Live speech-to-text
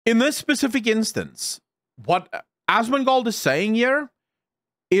In this specific instance, what Asmongold is saying here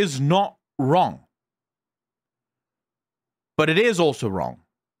is not wrong. But it is also wrong.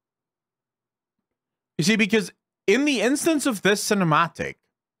 You see, because in the instance of this cinematic,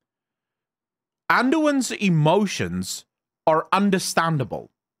 Anduin's emotions are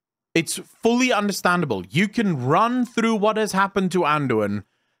understandable. It's fully understandable. You can run through what has happened to Anduin,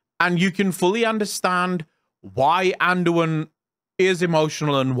 and you can fully understand why Anduin is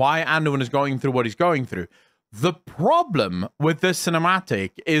emotional and why Anduin is going through what he's going through. The problem with this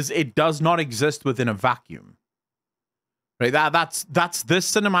cinematic is it does not exist within a vacuum. Right? That's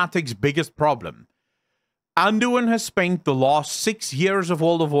this cinematic's biggest problem. Anduin has spent the last 6 years of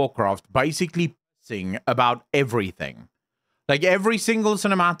World of Warcraft basically pissing about everything. Like every single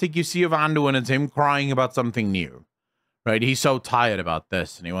cinematic you see of Anduin, it's him crying about something new. Right? He's so tired about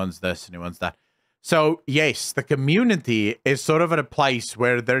this, and he wants this, and he wants that. So, yes, the community is sort of at a place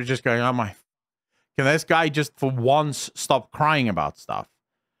where they're just going, oh my, can this guy just for once stop crying about stuff?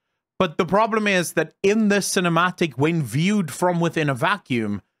 But the problem is that in this cinematic, when viewed from within a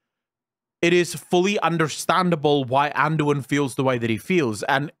vacuum, it is fully understandable why Anduin feels the way that he feels.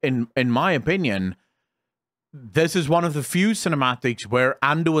 And in my opinion, this is one of the few cinematics where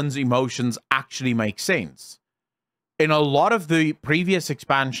Anduin's emotions actually make sense. In a lot of the previous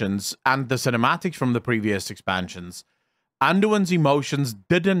expansions and the cinematics from the previous expansions, Anduin's emotions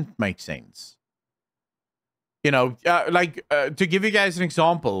didn't make sense. You know, to give you guys an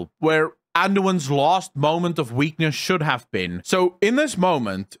example, where Anduin's last moment of weakness should have been. So in this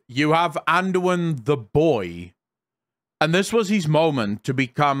moment, you have Anduin the boy, and this was his moment to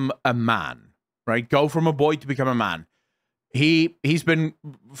become a man, right? Go from a boy to become a man. He's been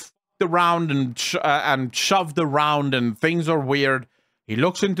around and shoved around, and things are weird. He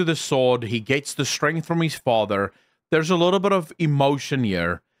looks into the sword. He gets the strength from his father. There's a little bit of emotion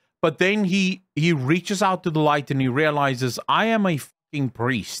here, but then he reaches out to the light and he realizes, I am a fucking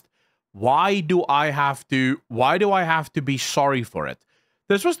priest. Why do I have to be sorry for it?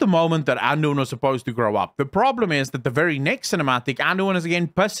 This was the moment that Anduin was supposed to grow up. The problem is that the very next cinematic, Anduin is again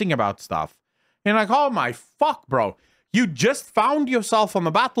pissing about stuff. And like, oh my fuck, bro. You just found yourself on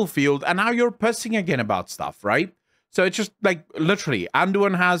the battlefield, and now you're pissing again about stuff, right? So it's just, like, literally,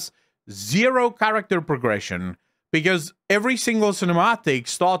 Anduin has zero character progression, because every single cinematic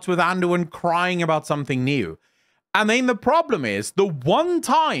starts with Anduin crying about something new. And then the problem is, the one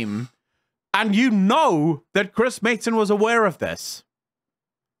time, and you know that Chris Mason was aware of this.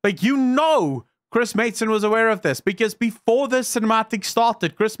 Like, you know Chris Mason was aware of this, because before this cinematic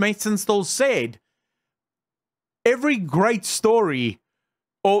started, Chris Mason still said, every great story,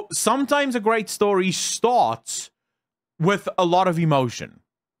 or sometimes a great story, starts with a lot of emotion.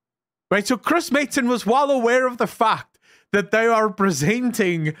 Right? So Chris Mason was well aware of the fact that they are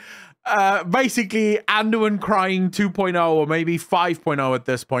presenting basically Anduin crying 2.0 or maybe 5.0 at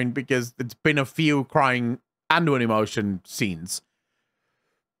this point, because it's been a few crying Anduin emotion scenes.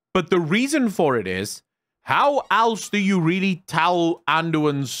 But the reason for it is, how else do you really tell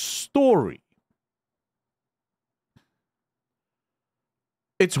Anduin's story?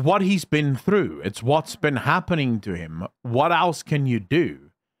 It's what he's been through. It's what's been happening to him. What else can you do?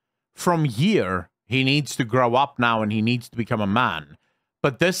 From here, he needs to grow up now and he needs to become a man.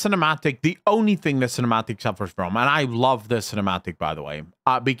 But this cinematic, the only thing this cinematic suffers from, and I love this cinematic, by the way,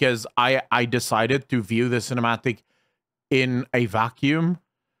 because I decided to view this cinematic in a vacuum.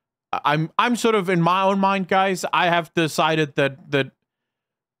 I'm sort of, in my own mind, guys, I have decided that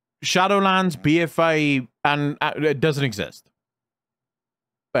Shadowlands, BFA, and it doesn't exist.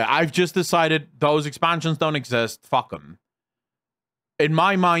 I've just decided those expansions don't exist. Fuck them. In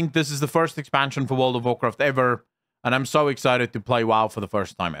my mind, this is the first expansion for World of Warcraft ever, and I'm so excited to play WoW for the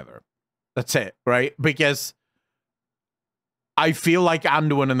first time ever. That's it, right? Because I feel like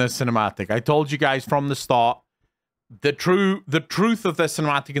Anduin in this cinematic. I told you guys from the start, the truth of this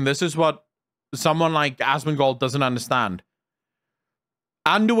cinematic, and this is what someone like Asmongold doesn't understand.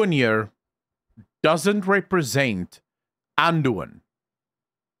 Anduin here doesn't represent Anduin.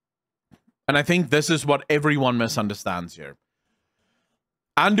 And I think this is what everyone misunderstands here.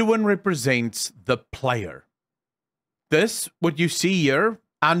 Anduin represents the player. This, what you see here,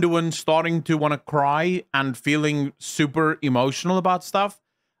 Anduin starting to want to cry and feeling super emotional about stuff.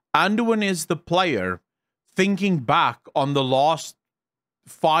 Anduin is the player thinking back on the last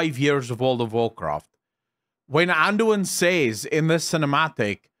 5 years of World of Warcraft. When Anduin says in this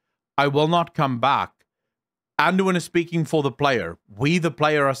cinematic, I will not come back, Anduin is speaking for the player. We, the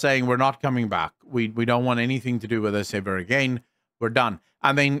player, are saying we're not coming back. We don't want anything to do with this ever again. We're done.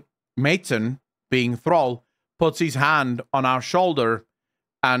 And then Mason, being Thrall, puts his hand on our shoulder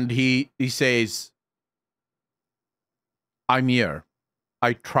And he says, I'm here.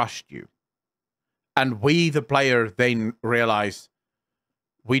 I trust you. And we, the player, then realize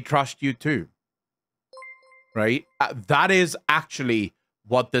we trust you too. Right? That is actually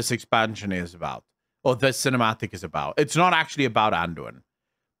what this expansion is about, or this cinematic is about. It's not actually about Anduin.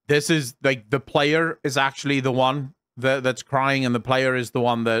 This is like the player is actually the one that's crying, and the player is the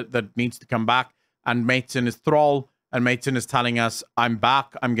one that needs to come back. And Mason is thrall, and Mason is telling us, "I'm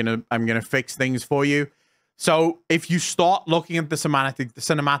back. I'm gonna fix things for you." So if you start looking at the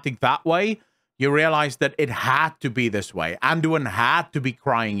cinematic that way, you realize that it had to be this way. Anduin had to be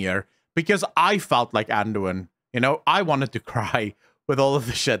crying here, because I felt like Anduin. You know, I wanted to cry with all of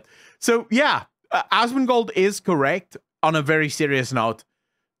the shit. So yeah, Asmongold is correct on a very serious note.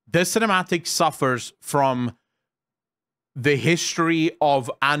 This cinematic suffers from the history of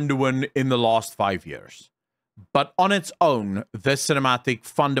Anduin in the last 5 years. But on its own, this cinematic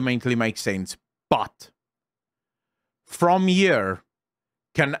fundamentally makes sense. But from here,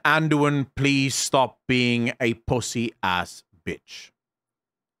 can Anduin please stop being a pussy-ass bitch?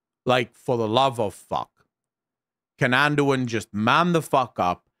 Like, for the love of fuck. Can Anduin just man the fuck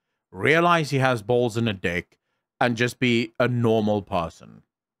up, realize he has balls in a dick, and just be a normal person?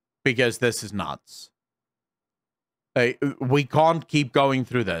 Because this is nuts. We can't keep going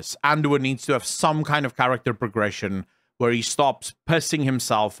through this. Anduin needs to have some kind of character progression where he stops pissing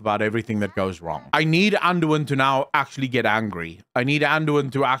himself about everything that goes wrong. I need Anduin to now actually get angry. I need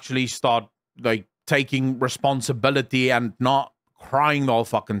Anduin to actually start, like, taking responsibility and not crying the whole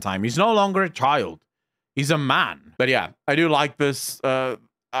fucking time. He's no longer a child. He's a man. But yeah, I do like this.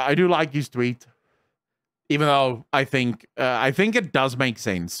 I do like his tweet. Even though I think it does make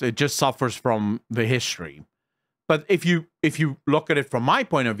sense. It just suffers from the history. But if you look at it from my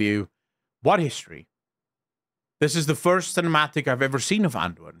point of view, what history? This is the first cinematic I've ever seen of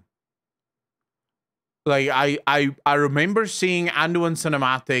Anduin. Like, I remember seeing Anduin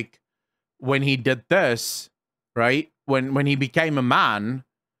cinematic when he did this, right? When he became a man.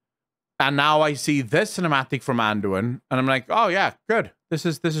 And now I see this cinematic from Anduin, and I'm like, oh yeah, good. This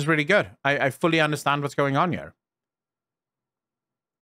is really good. I fully understand what's going on here.